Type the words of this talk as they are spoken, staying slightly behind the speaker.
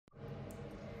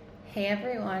Hey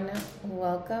everyone,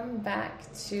 welcome back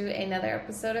to another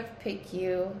episode of Pick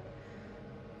You.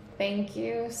 Thank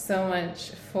you so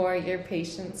much for your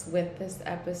patience with this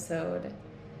episode.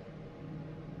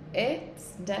 It's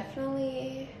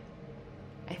definitely,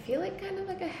 I feel like kind of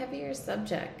like a heavier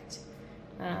subject.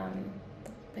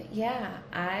 But yeah,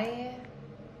 I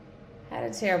had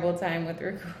a terrible time with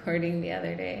recording the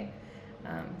other day.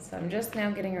 So I'm just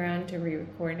now getting around to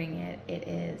re-recording it. It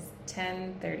is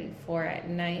 10:34 at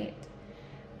night.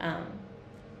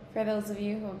 For those of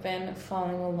you who have been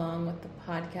following along with the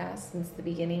podcast since the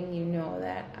beginning, you know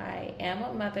that I am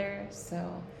a mother,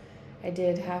 so I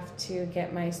did have to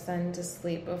get my son to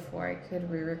sleep before I could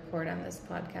re-record on this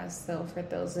podcast. So for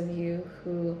those of you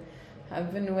who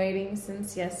have been waiting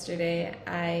since yesterday,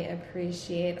 I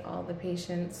appreciate all the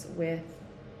patience with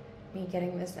me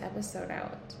getting this episode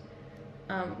out.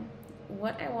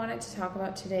 What I wanted to talk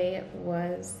about today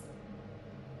was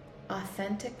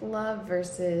authentic love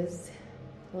versus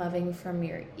loving from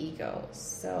your ego.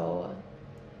 So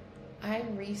I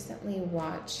recently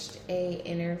watched a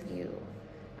interview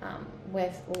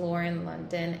with Lauren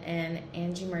London and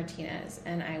Angie Martinez,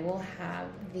 and I will have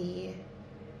the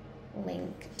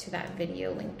link to that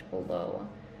video linked below.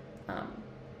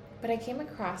 But I came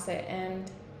across it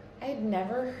and I had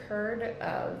never heard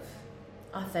of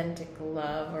authentic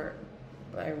love or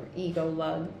ego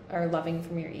love, or loving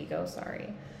from your ego,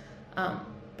 sorry.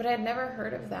 But I'd never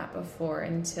heard of that before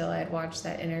until I had watched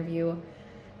that interview.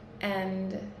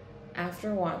 And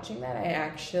after watching that, I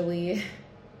actually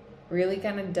really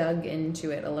kind of dug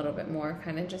into it a little bit more,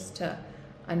 kind of just to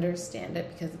understand it,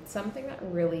 because it's something that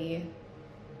really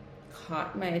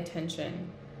caught my attention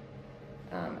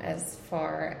as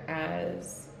far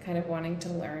as kind of wanting to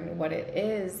learn what it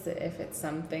is, if it's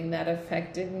something that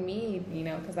affected me,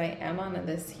 because I am on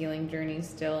this healing journey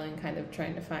still and kind of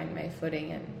trying to find my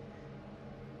footing and,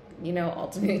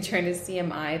 ultimately trying to see,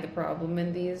 am I the problem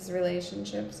in these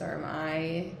relationships, or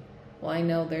I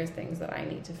know there's things that I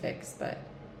need to fix, but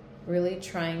really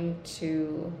trying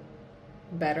to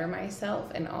better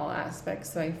myself in all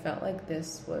aspects. So I felt like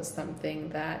this was something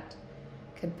that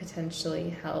could potentially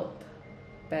help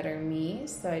better me,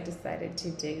 so I decided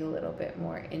to dig a little bit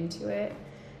more into it,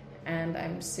 and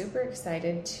I'm super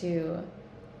excited to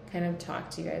kind of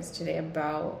talk to you guys today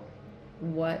about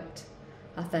what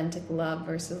authentic love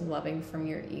versus loving from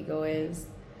your ego is,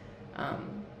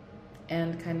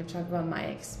 and kind of talk about my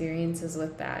experiences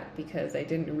with that, because I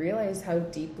didn't realize how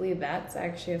deeply that's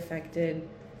actually affected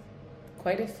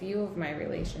quite a few of my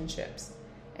relationships.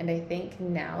 And I think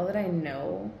now that I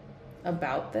know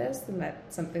about this and that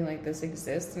something like this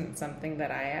exists and something that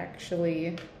I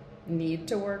actually need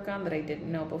to work on that I didn't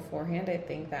know beforehand, I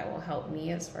think that will help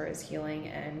me as far as healing,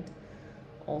 and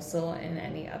also in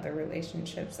any other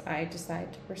relationships I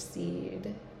decide to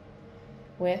proceed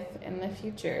with in the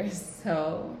future.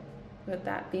 So with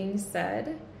that being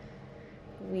said,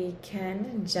 we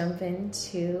can jump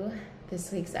into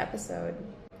this week's episode.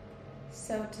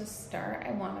 So to start,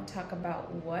 I want to talk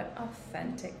about what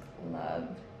authentic love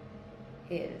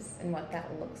is and what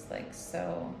that looks like.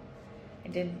 So I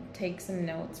did take some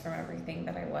notes from everything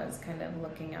that I was kind of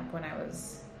looking up when I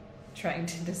was trying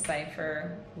to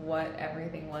decipher what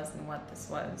everything was and what this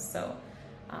was. So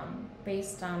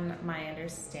based on my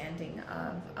understanding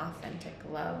of authentic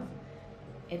love,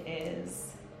 it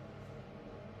is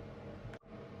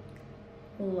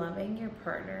loving your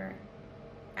partner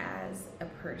as a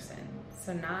person.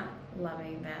 So not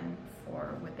loving them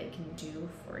for what they can do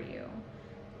for you,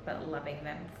 but loving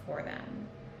them for them.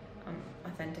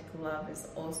 Authentic love is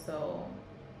also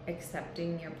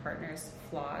accepting your partner's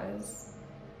flaws,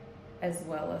 as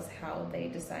well as how they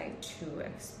decide to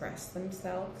express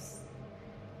themselves.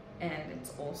 And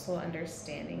it's also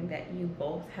understanding that you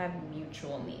both have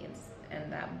mutual needs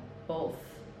and that both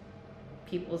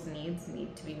people's needs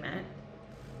need to be met.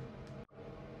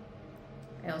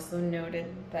 I also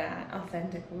noted that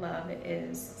authentic love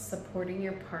is supporting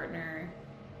your partner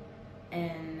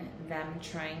and them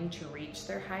trying to reach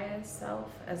their highest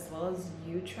self, as well as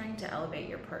you trying to elevate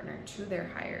your partner to their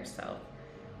higher self.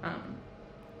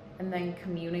 And then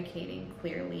communicating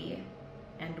clearly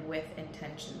and with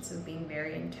intention. So being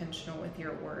very intentional with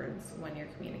your words when you're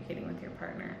communicating with your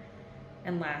partner.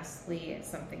 And lastly,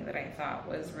 something that I thought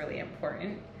was really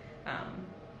important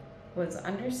was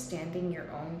understanding your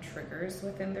own triggers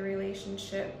within the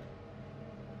relationship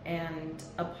and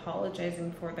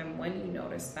apologizing for them when you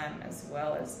notice them, as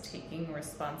well as taking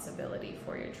responsibility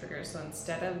for your triggers. So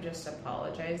instead of just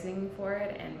apologizing for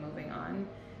it and moving on,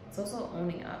 it's also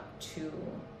owning up to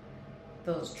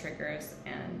those triggers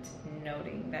and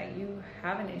noting that you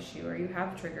have an issue or you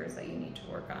have triggers that you need to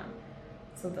work on.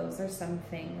 So those are some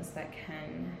things that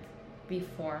can be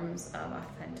forms of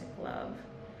authentic love.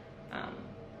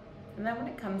 And then when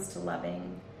it comes to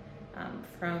loving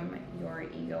from your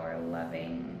ego, or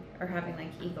loving or having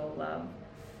like ego love,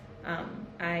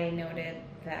 I noted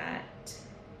that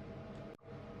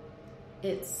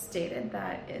it's stated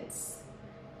that it's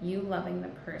you loving the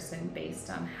person based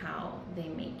on how they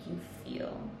make you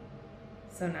feel.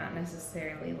 So not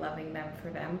necessarily loving them for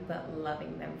them, but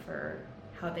loving them for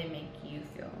how they make you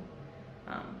feel.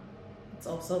 It's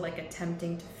also like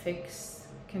attempting to fix,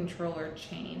 control, or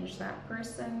change that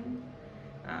person.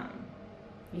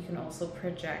 You can also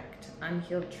project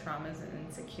unhealed traumas and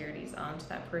insecurities onto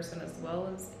that person as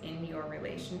well as in your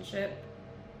relationship.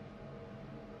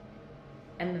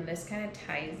 And then this kind of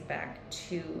ties back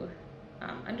to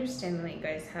understanding that you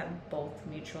guys have both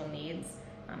mutual needs.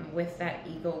 With that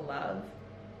ego love,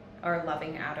 or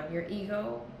loving out of your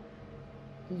ego,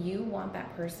 you want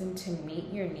that person to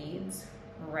meet your needs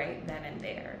right then and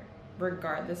there,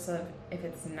 regardless of if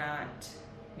it's not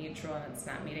mutual and it's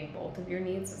not meeting both of your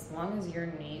needs. As long as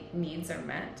your needs are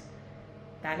met,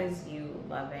 that is you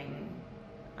loving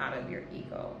out of your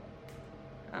ego.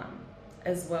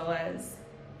 As well as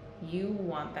you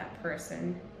want that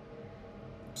person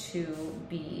to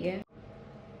be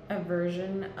a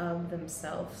version of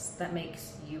themselves that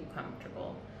makes you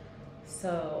comfortable.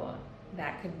 So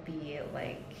that could be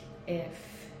like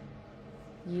if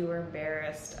you were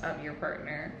embarrassed of your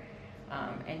partner,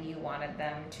 and you wanted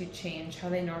them to change how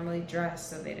they normally dress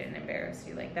so they didn't embarrass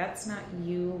you. Like, that's not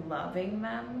you loving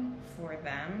them for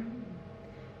them.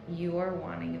 You are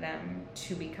wanting them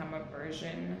to become a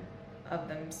version of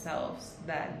themselves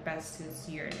that best suits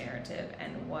your narrative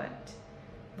and what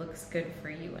looks good for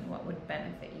you and what would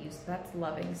benefit you. So that's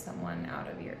loving someone out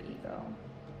of your ego.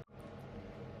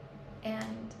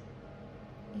 And,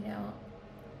 you know,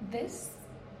 this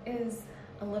is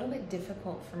a little bit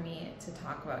difficult for me to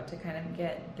talk about, to kind of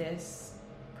get this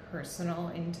personal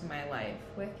into my life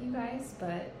with you guys,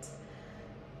 but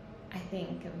I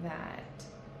think that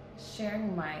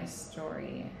sharing my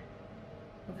story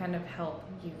will kind of help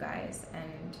you guys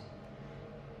and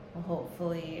will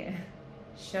hopefully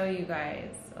show you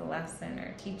guys a lesson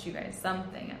or teach you guys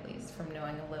something, at least, from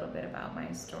knowing a little bit about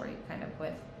my story, kind of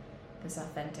with this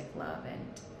authentic love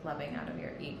and loving out of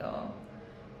your ego.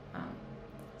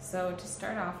 So to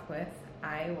start off with,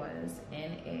 I was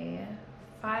in a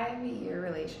 5-year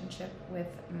relationship with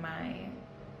my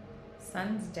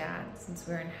son's dad since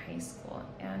we were in high school.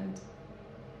 And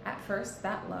at first,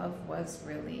 that love was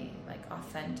really like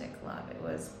authentic love. It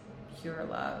was pure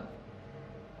love.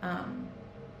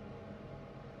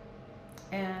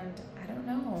 And I don't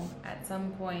know, at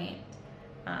some point,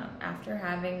 after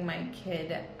having my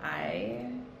kid, I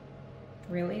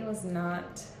really was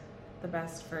not the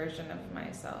best version of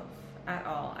myself at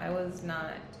all. I was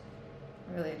not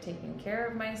really taking care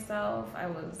of myself. I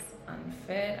was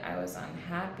unfit. I was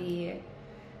unhappy.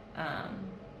 I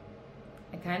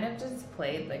kind of just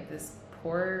played like this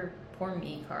poor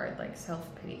me card, like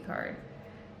self-pity card.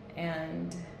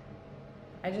 And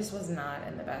I just was not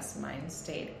in the best mind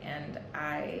state. And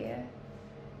I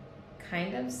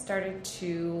kind of started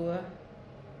to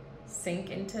sink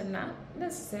into, not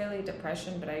necessarily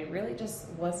depression, but I really just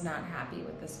was not happy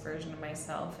with this version of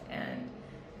myself, and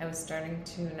I was starting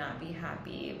to not be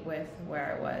happy with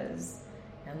where I was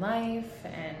in life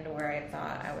and where I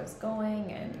thought I was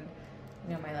going, and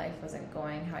you know, my life wasn't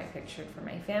going how I pictured for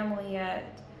my family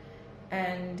yet.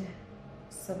 And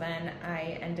so then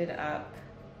I ended up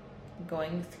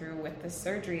going through with the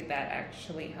surgery that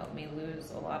actually helped me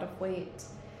lose a lot of weight.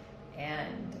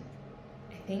 And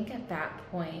I think at that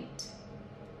point,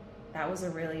 that was a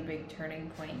really big turning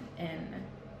point in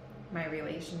my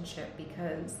relationship,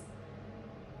 because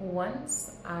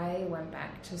once I went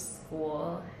back to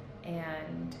school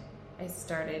and I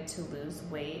started to lose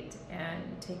weight and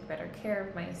take better care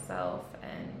of myself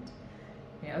and,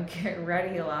 you know, get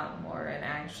ready a lot more and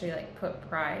actually like put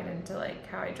pride into like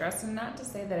how I dress, and not to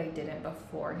say that I didn't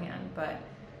beforehand, but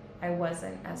I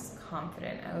wasn't as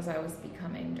confident as I was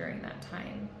becoming during that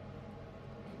time.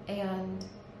 And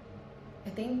I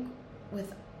think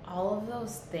with all of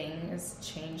those things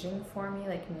changing for me,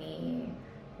 like me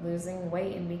losing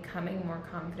weight and becoming more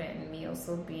confident, and me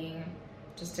also being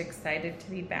just excited to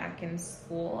be back in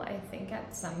school, I think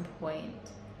at some point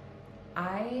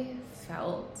I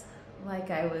felt like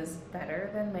I was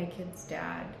better than my kid's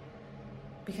dad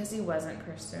because he wasn't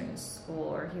pursuing school,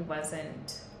 or he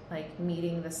wasn't like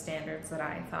meeting the standards that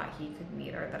I thought he could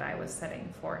meet or that I was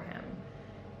setting for him.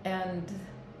 And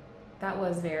that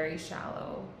was very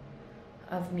shallow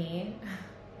of me.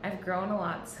 I've grown a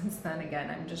lot since then. Again,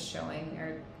 I'm just showing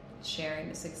or sharing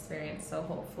this experience, so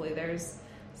hopefully there's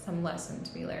some lesson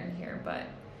to be learned here. But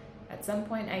at some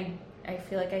point I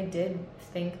feel like I did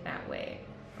think that way,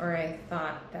 or I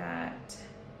thought that,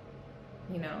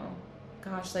 you know,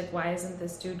 gosh, like, why isn't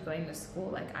this dude going to school?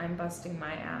 Like, I'm busting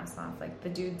my ass off. Like, the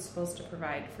dude's supposed to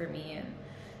provide for me and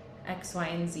X, Y,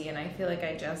 and Z. And I feel like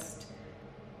I just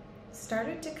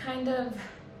started to kind of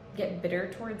get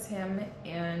bitter towards him.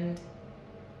 And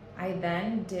I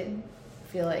then did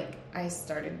feel like I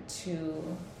started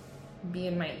to be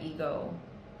in my ego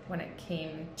when it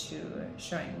came to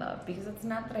showing love. Because it's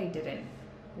not that I didn't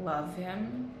love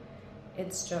him.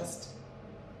 It's just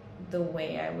the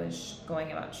way I was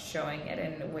going about showing it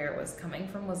and where it was coming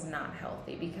from was not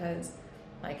healthy. Because,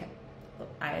 like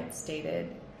I had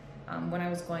stated, when I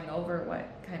was going over what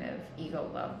kind of ego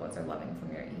love was, or loving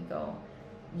from your ego,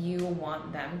 you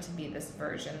want them to be this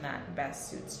version that best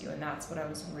suits you. And that's what I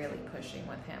was really pushing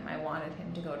with him. I wanted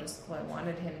him to go to school. I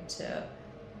wanted him to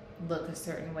look a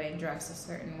certain way, dress a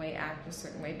certain way, act a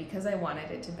certain way, because I wanted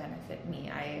it to benefit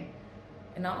me. I,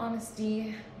 in all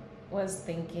honesty, was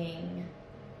thinking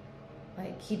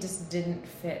like he just didn't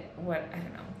fit what, I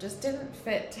don't know, just didn't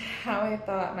fit how I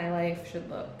thought my life should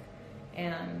look.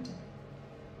 And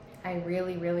I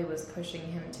really, really was pushing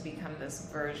him to become this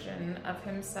version of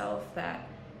himself that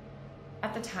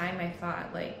at the time I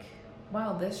thought, like,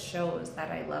 wow, this shows that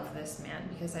I love this man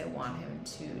because I want him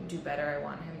to do better. I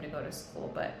want him to go to school.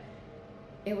 But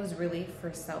it was really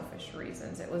for selfish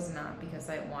reasons. It was not because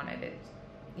I wanted it,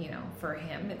 you know, for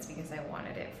him. It's because I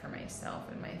wanted it for myself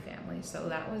and my family. So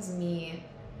that was me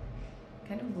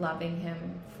kind of loving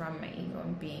him from my ego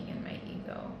and being in my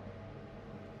ego.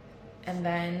 And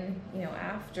then, you know,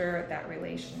 after that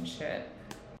relationship,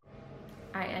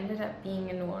 I ended up being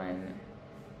in one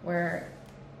where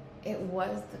it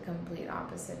was the complete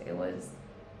opposite. It was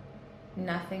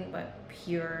nothing but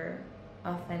pure,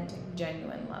 authentic,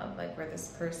 genuine love. Like, where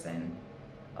this person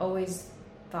always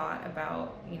thought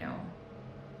about, you know,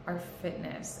 our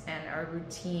fitness and our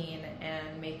routine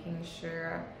and making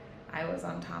sure I was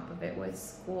on top of it with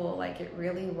school. Like, it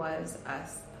really was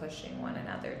us pushing one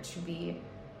another to be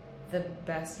the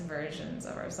best versions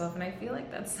of ourselves. And I feel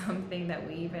like that's something that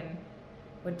we even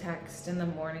would text in the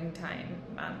morning time,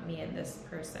 me and this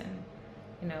person.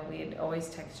 You know, we'd always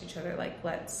text each other like,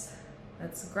 let's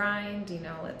grind, you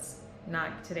know, let's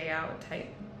knock today out type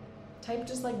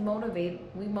just like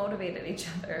we motivated each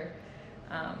other.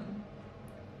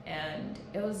 And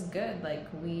it was good. Like,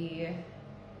 we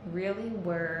really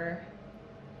were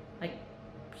like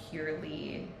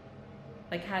purely,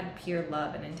 like, had pure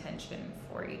love and intention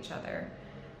for each other.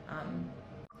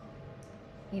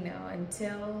 You know,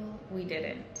 until we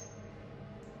didn't.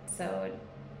 So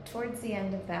towards the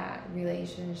end of that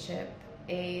relationship,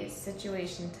 a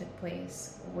situation took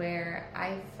place where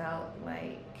I felt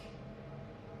like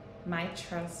my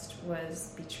trust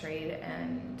was betrayed,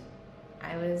 and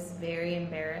I was very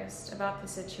embarrassed about the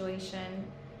situation.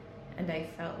 And I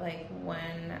felt like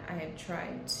when I had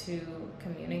tried to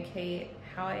communicate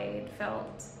how I had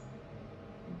felt,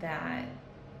 that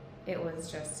it was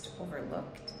just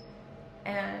overlooked.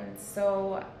 And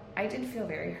so I did feel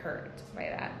very hurt by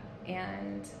that.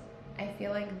 And I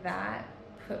feel like that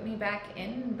put me back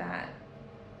in that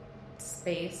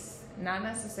space, not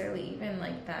necessarily even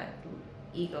like that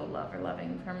ego love or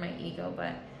loving from my ego,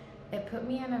 but it put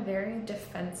me in a very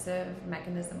defensive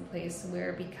mechanism place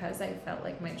where, because I felt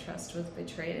like my trust was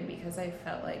betrayed and because I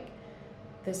felt like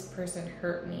this person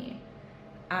hurt me,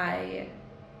 I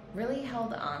really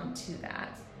held on to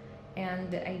that.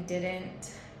 And I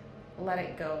didn't let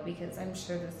it go, because I'm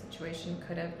sure the situation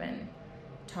could have been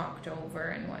talked over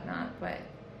and whatnot, but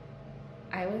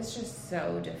I was just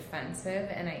so defensive,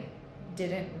 and I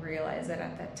didn't realize it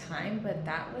at that time. But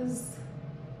that was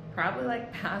probably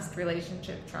like past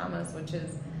relationship traumas, which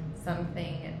is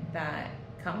something that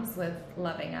comes with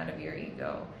loving out of your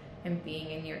ego and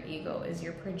being in your ego, is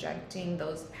you're projecting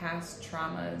those past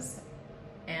traumas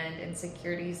and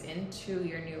insecurities into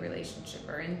your new relationship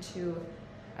or into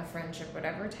a friendship,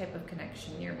 whatever type of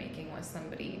connection you're making with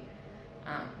somebody.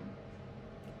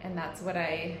 And that's what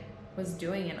I was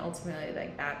doing. And ultimately,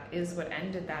 like, that is what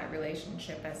ended that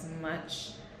relationship. As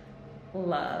much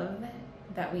love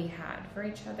that we had for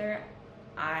each other,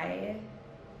 I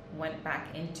went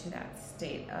back into that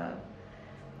state of,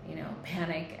 you know,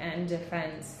 panic and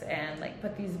defense, and like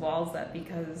put these walls up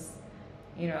because,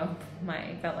 you know,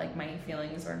 I felt like my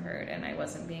feelings were hurt and I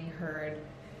wasn't being heard.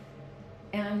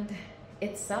 And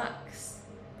it sucks,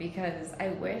 because I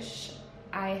wish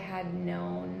I had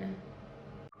known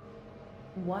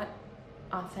what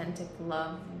authentic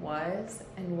love was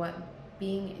and what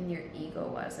being in your ego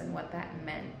was and what that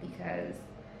meant, because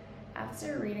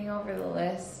after reading over the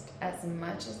list, as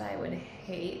much as I would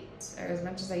hate, or as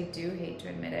much as I do hate to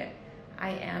admit it,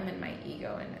 I am in my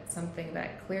ego, and it's something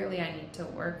that clearly I need to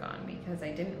work on, because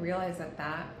I didn't realize that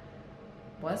that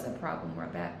was a problem, or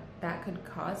that could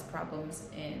cause problems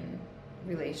in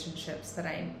relationships that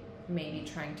I may be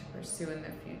trying to pursue in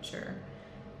the future.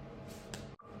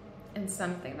 And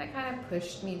something that kind of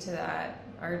pushed me to that,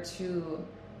 or to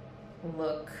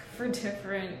look for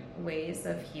different ways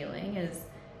of healing, is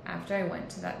after I went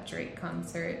to that Drake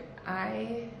concert,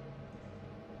 I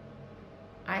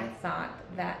thought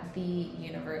that the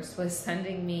universe was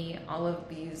sending me all of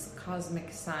these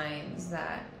cosmic signs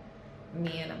that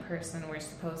me and a person were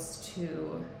supposed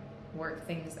to work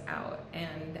things out.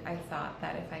 And I thought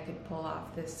that if I could pull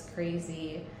off this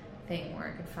crazy thing where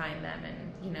I could find them,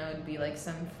 and, you know, it'd be like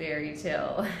some fairy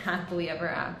tale happily ever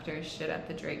after shit at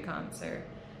the Drake concert,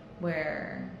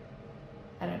 where,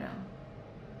 I don't know,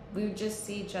 we would just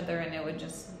see each other and it would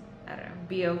just, I don't know,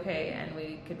 be okay, and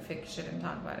we could fix shit and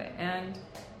talk about it. And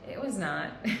it was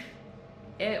not.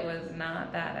 It was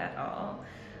not that at all.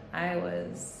 I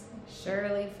was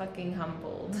surely fucking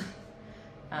humbled.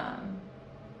 I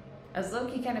was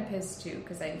low-key kind of pissed too,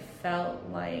 because I felt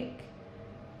like,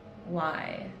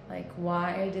 why? Like,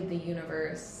 why did the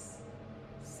universe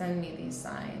send me these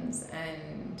signs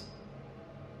and,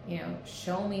 you know,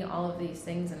 show me all of these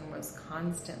things, and was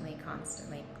constantly,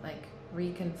 like,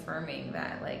 reconfirming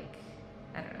that, like,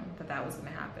 I don't know, that was going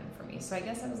to happen for me. So I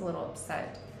guess I was a little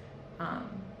upset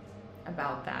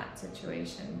about that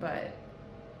situation, but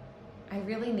I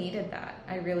really needed that.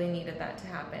 I really needed that to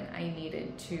happen. I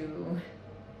needed to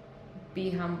be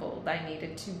humbled. I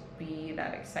needed to be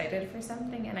that excited for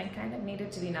something, and I kind of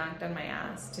needed to be knocked on my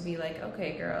ass to be like,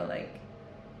 okay, girl, like,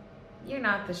 you're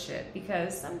not the shit,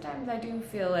 because sometimes I do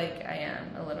feel like I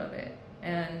am a little bit,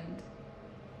 and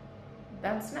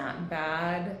that's not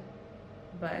bad,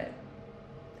 but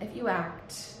if you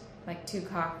act like too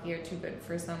cocky or too good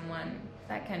for someone,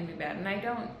 that can be bad. And I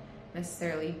don't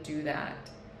necessarily do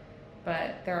that,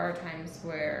 but there are times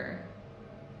where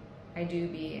I do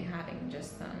be having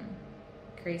just some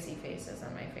crazy faces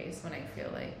on my face when I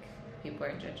feel like people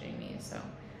are judging me. So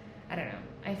I don't know,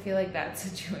 I feel like that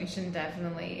situation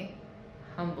definitely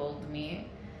humbled me,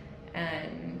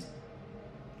 and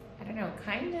I don't know,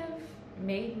 kind of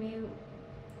made me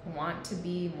want to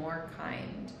be more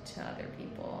kind to other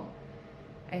people.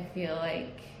 I feel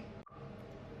like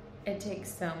it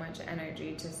takes so much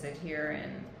energy to sit here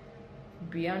and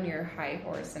be on your high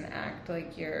horse and act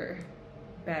like you're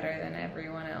better than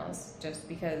everyone else just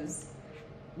because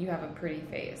you have a pretty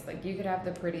face. Like, you could have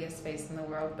the prettiest face in the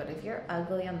world, but if you're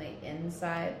ugly on the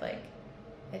inside, like,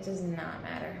 it does not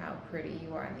matter how pretty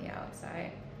you are on the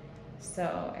outside.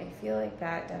 So I feel like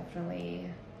that definitely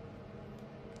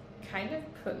kind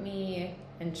of put me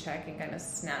in check and kind of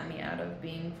snapped me out of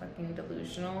being fucking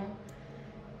delusional,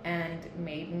 and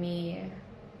made me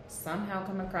somehow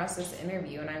come across this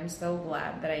interview. And I'm so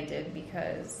glad that I did,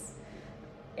 because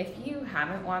if you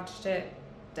haven't watched it,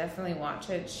 definitely watch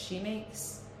it. She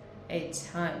makes a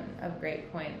ton of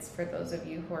great points for those of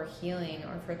you who are healing,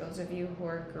 or for those of you who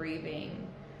are grieving,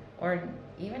 or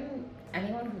even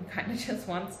anyone who kind of just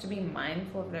wants to be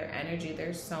mindful of their energy.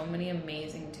 There's so many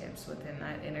amazing tips within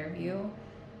that interview.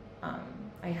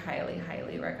 I highly,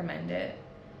 highly recommend it.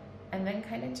 And then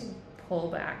kind of to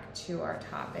pull back to our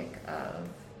topic of,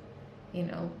 you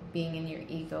know, being in your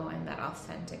ego and that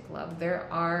authentic love. There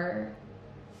are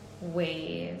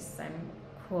ways, I'm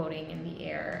quoting in the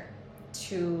air,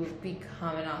 to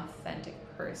become an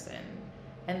authentic person.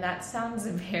 And that sounds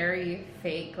very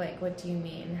fake. Like, what do you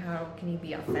mean? How can you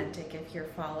be authentic if you're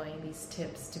following these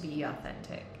tips to be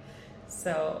authentic?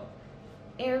 So,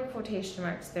 air quotation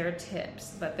marks, they're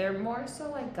tips, but they're more so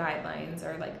like guidelines,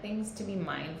 or like things to be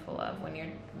mindful of when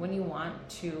you want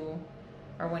to,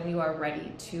 or when you are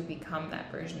ready to become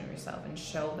that version of yourself and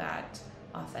show that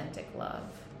authentic love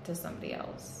to somebody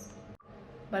else.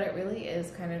 But it really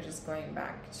is kind of just going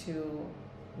back to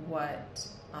what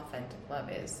authentic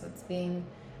love is. So it's being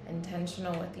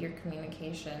intentional with your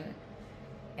communication,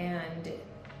 and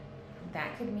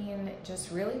that could mean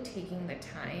just really taking the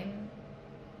time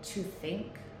to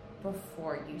think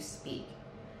before you speak.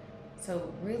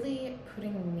 So really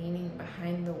putting meaning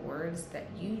behind the words that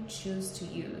you choose to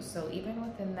use. So even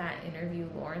within that interview,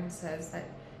 Lauren says that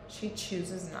she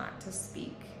chooses not to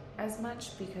speak as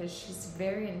much because she's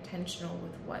very intentional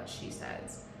with what she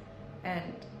says.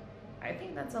 And I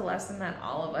think that's a lesson that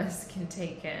all of us can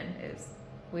take in, is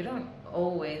we don't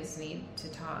always need to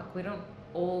talk. We don't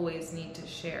always need to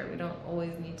share. We don't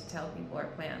always need to tell people our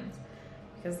plans.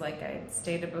 Because like I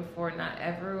stated before, not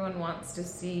everyone wants to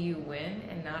see you win.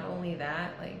 And not only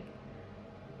that, like,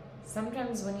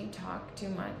 sometimes when you talk too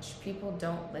much, people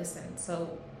don't listen.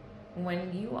 So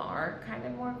when you are kind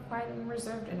of more quiet and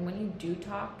reserved, and when you do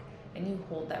talk and you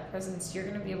hold that presence, you're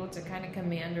going to be able to kind of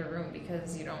command a room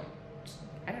because you don't,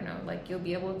 I don't know, like you'll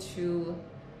be able to.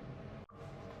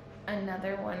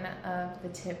 Another one of the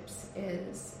tips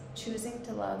is choosing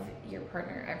to love your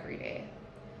partner every day.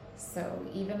 So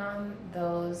even on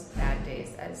those bad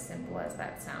days, as simple as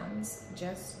that sounds,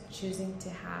 just choosing to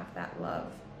have that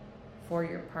love for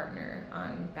your partner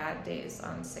on bad days,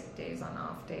 on sick days, on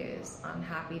off days, on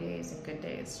happy days and good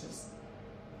days, just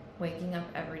waking up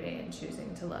every day and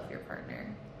choosing to love your partner.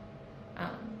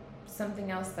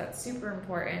 Something else that's super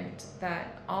important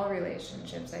that all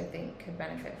relationships, I think, could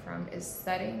benefit from is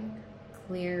setting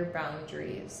clear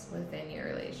boundaries within your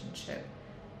relationship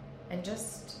and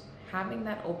just having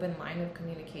that open line of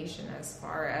communication as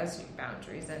far as your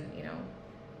boundaries and,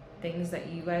 things that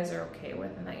you guys are okay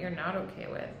with and that you're not okay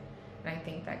with. And I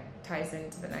think that ties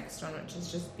into the next one, which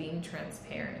is just being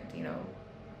transparent,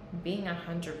 being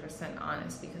 100%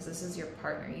 honest, because this is your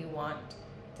partner. You want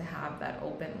to have that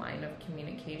open line of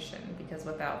communication, because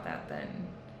without that, then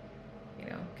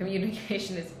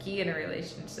communication is key in a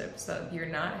relationship. So if you're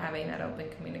not having that open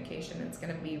communication, it's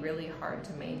going to be really hard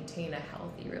to maintain a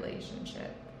healthy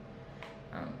relationship.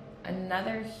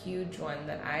 Another huge one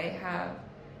that I have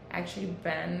actually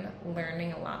been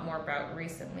learning a lot more about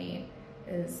recently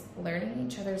is learning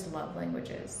each other's love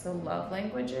languages. So love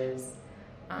languages,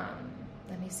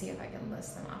 let me see if I can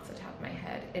list them off the top of my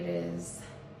head. It is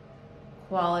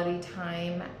quality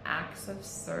time, acts of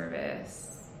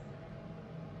service,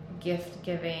 gift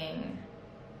giving,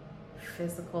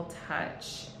 physical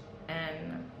touch,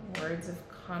 and words of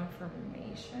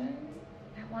confirmation.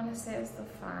 I want to say it's the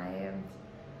 5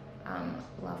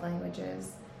 love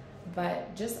languages.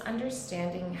 But just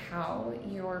understanding how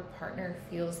your partner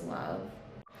feels love,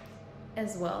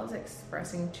 as well as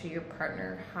expressing to your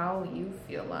partner how you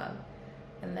feel love.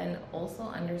 And then also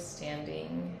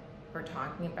understanding or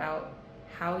talking about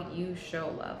how you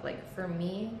show love. Like for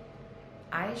me,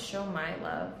 I show my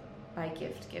love by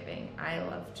gift giving. I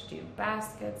love to do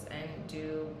baskets and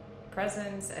do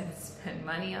presents and spend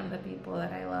money on the people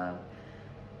that I love.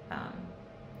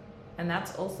 And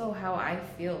that's also how I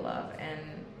feel love. And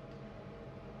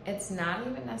it's not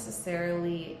even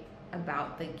necessarily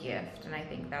about the gift. And I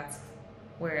think that's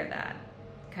where that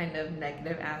kind of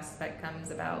negative aspect comes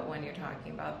about when you're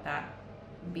talking about that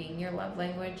being your love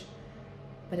language.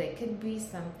 But it could be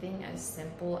something as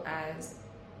simple as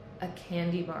a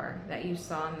candy bar that you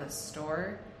saw in the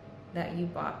store that you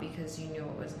bought because you knew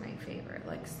it was my favorite.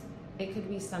 Like it could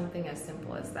be something as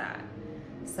simple as that.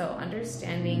 So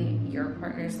understanding your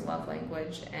partner's love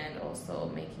language and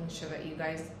also making sure that you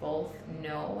guys both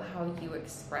know how you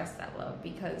express that love.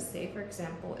 Because say, for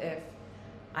example, if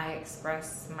I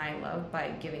express my love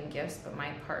by giving gifts, but my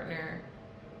partner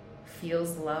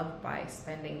feels love by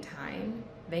spending time,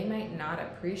 they might not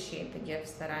appreciate the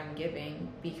gifts that I'm giving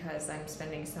because I'm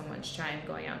spending so much time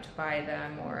going out to buy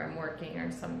them or I'm working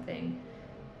or something,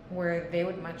 where they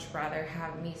would much rather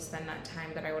have me spend that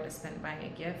time that I would have spent buying a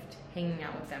gift, hanging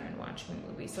out with them and watching a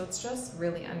movie. So it's just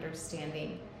really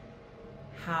understanding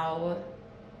how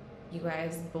you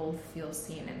guys both feel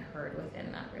seen and heard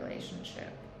within that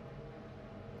relationship.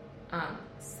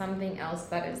 Something else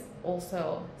that is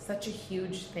also such a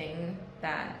huge thing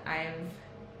that I've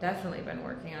definitely been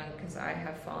working on, because I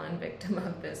have fallen victim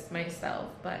of this myself,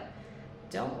 but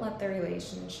don't let the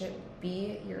relationship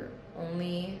be your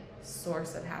only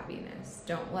source of happiness.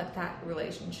 Don't let that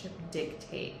relationship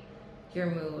dictate your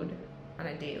mood on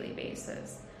a daily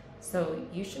basis. So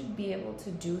you should be able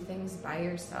to do things by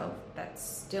yourself that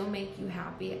still make you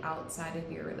happy outside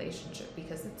of your relationship,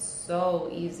 because it's so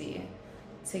easy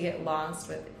to get lost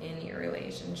within your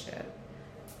relationship.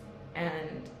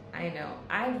 And I know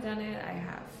I've done it. I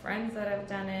have friends that have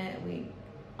done it. We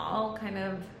all kind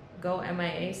of go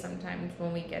MIA sometimes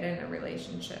when we get in a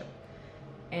relationship.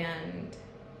 And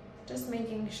just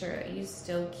making sure that you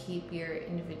still keep your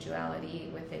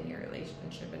individuality within your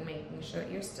relationship and making sure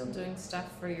that you're still doing stuff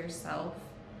for yourself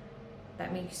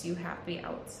that makes you happy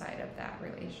outside of that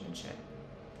relationship.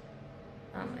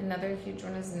 Another huge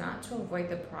one is not to avoid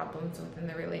the problems within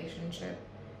the relationship.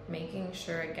 Making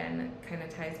sure, again, it kind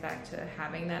of ties back to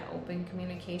having that open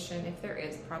communication. If there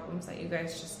is problems, that you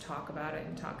guys just talk about it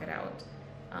and talk it out.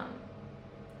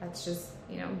 That's just,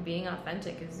 being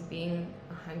authentic is being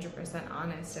 100%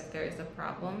 honest. If there is a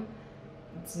problem,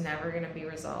 it's never going to be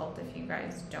resolved if you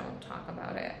guys don't talk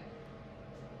about it.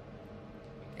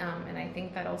 And I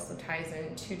think that also ties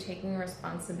into taking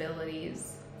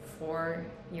responsibilities for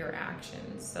your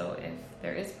actions. So if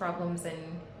there is problems and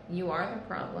you are the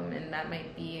problem, and that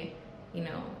might be,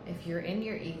 if you're in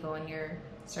your ego and you're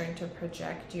starting to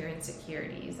project your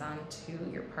insecurities onto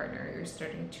your partner, you're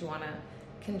starting to want to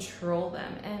control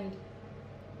them. And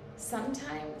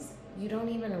sometimes you don't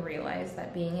even realize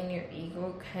that being in your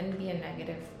ego can be a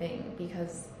negative thing,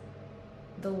 because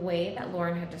the way that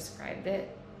Lauren had described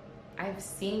it, I've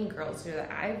seen girls do that.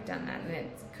 I've done that, and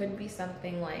it could be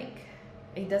something like,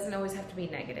 it doesn't always have to be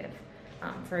negative.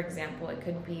 For example, it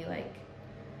could be like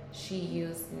she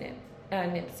used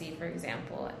Nipsey, for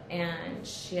example, and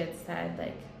she had said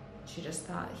like she just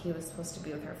thought he was supposed to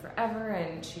be with her forever,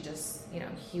 and she just,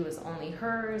 he was only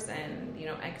hers, and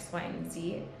X, Y, and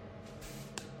Z.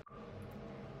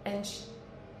 And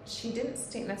she didn't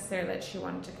state necessarily that she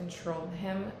wanted to control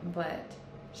him, but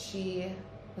she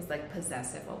was like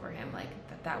possessive over him, like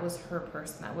that was her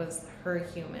person, that was her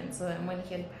human. So then when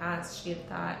he had passed, she had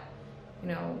thought,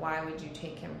 why would you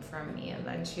take him from me? And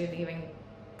then she had even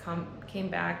came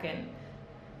back and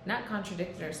not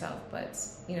contradicted herself, but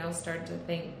started to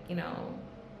think,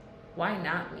 why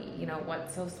not me?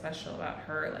 What's so special about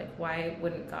her? Like, why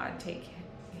wouldn't God take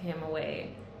him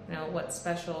away? What's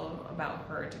special about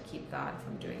her to keep God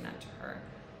from doing that to her?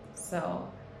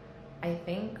 So I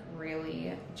think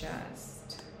really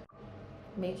just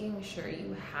making sure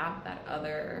you have that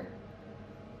other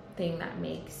thing that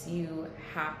makes you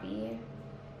happy.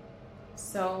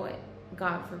 So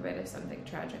God forbid if something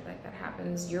tragic like that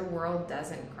happens, your world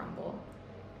doesn't crumble.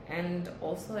 And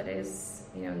also it is,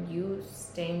 you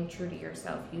staying true to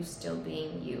yourself, you still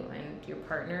being you, and your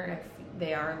partner, if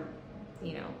they are,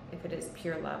 if it is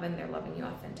pure love and they're loving you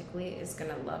authentically, is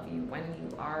going to love you when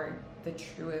you are the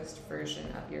truest version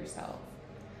of yourself.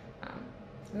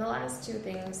 And the last two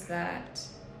things that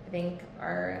I think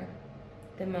are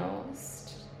the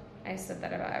most, I said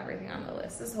that about everything on the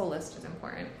list. This whole list is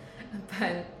important,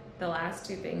 but the last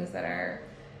two things that are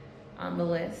on the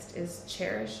list is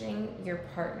cherishing your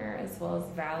partner as well as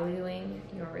valuing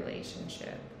your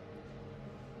relationship.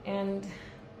 And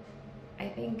I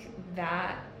think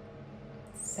that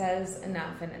says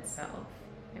enough in itself.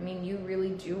 I mean, you really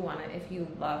do want to, if you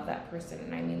love that person,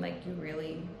 and I mean like you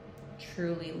really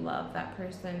truly love that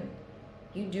person,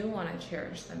 you do want to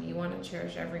cherish them. You want to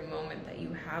cherish every moment that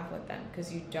you have with them,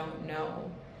 because you don't know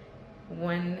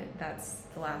when that's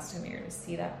the last time you're going to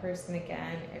see that person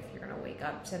again, if you're going to wake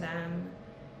up to them.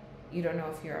 You don't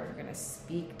know if you're ever going to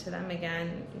speak to them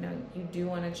again. You do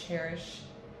want to cherish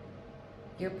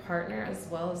your partner as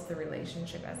well as the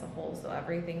relationship as a whole. So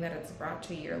everything that it's brought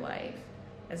to your life,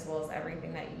 as well as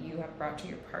everything that you have brought to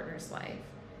your partner's life.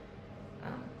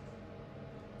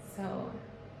 So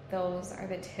those are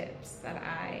the tips that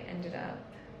I ended up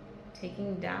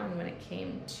taking down when it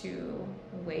came to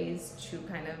ways to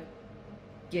kind of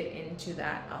get into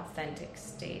that authentic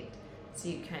state, so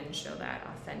you can show that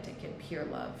authentic and pure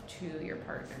love to your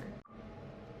partner.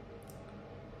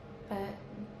 But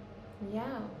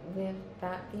yeah, with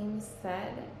that being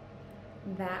said,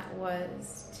 that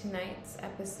was tonight's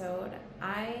episode.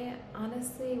 I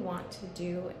honestly want to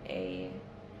do a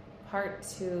part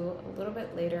 2 a little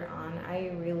bit later on.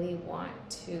 I really want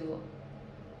to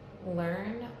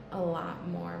learn a lot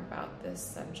more about this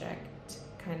subject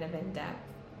kind of in depth,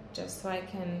 just so I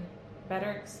can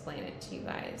better explain it to you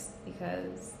guys,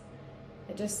 because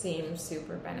it just seems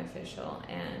super beneficial,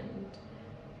 and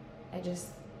I just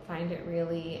find it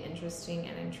really interesting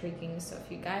and intriguing. So if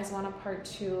you guys want a part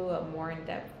 2, a more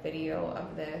in-depth video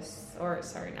of this, or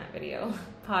sorry, not video,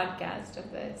 podcast of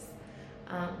this,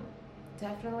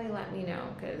 definitely let me know,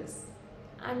 because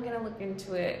I'm going to look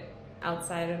into it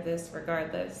outside of this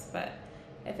regardless. But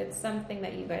if it's something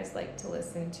that you guys like to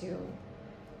listen to,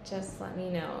 just let me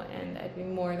know, and I'd be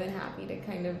more than happy to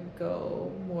kind of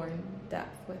go more in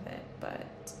depth with it.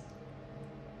 But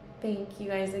thank you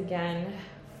guys again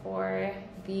for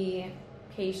the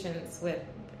patience with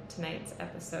tonight's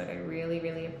episode. I really,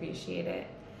 really appreciate it.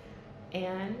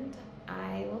 And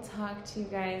I will talk to you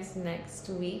guys next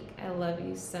week. I love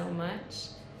you so much.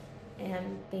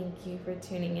 And thank you for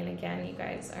tuning in again. You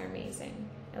guys are amazing.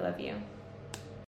 I love you.